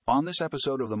On this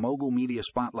episode of the Mogul Media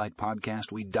Spotlight podcast,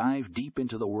 we dive deep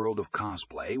into the world of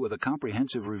cosplay with a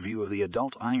comprehensive review of the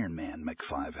adult Iron Man Mech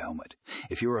 5 helmet.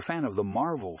 If you're a fan of the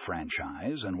Marvel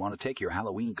franchise and want to take your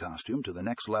Halloween costume to the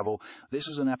next level, this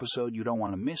is an episode you don't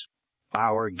want to miss.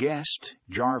 Our guest,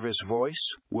 Jarvis Voice,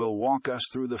 will walk us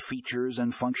through the features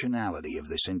and functionality of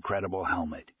this incredible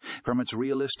helmet. From its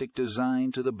realistic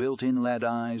design to the built-in LED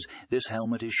eyes, this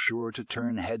helmet is sure to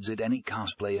turn heads at any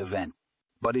cosplay event.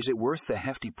 But is it worth the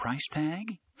hefty price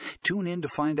tag? Tune in to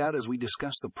find out as we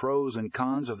discuss the pros and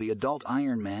cons of the adult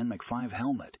Iron Man Mech 5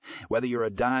 helmet. Whether you're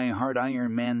a die-hard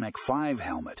Iron Man Mech 5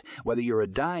 helmet, whether you're a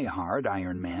die-hard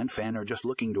Iron Man fan or just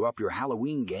looking to up your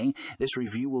Halloween game, this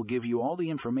review will give you all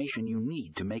the information you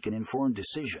need to make an informed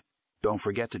decision. Don't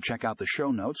forget to check out the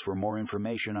show notes for more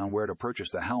information on where to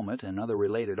purchase the helmet and other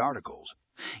related articles.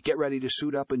 Get ready to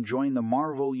suit up and join the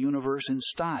Marvel Universe in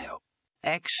style.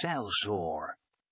 Excelsior!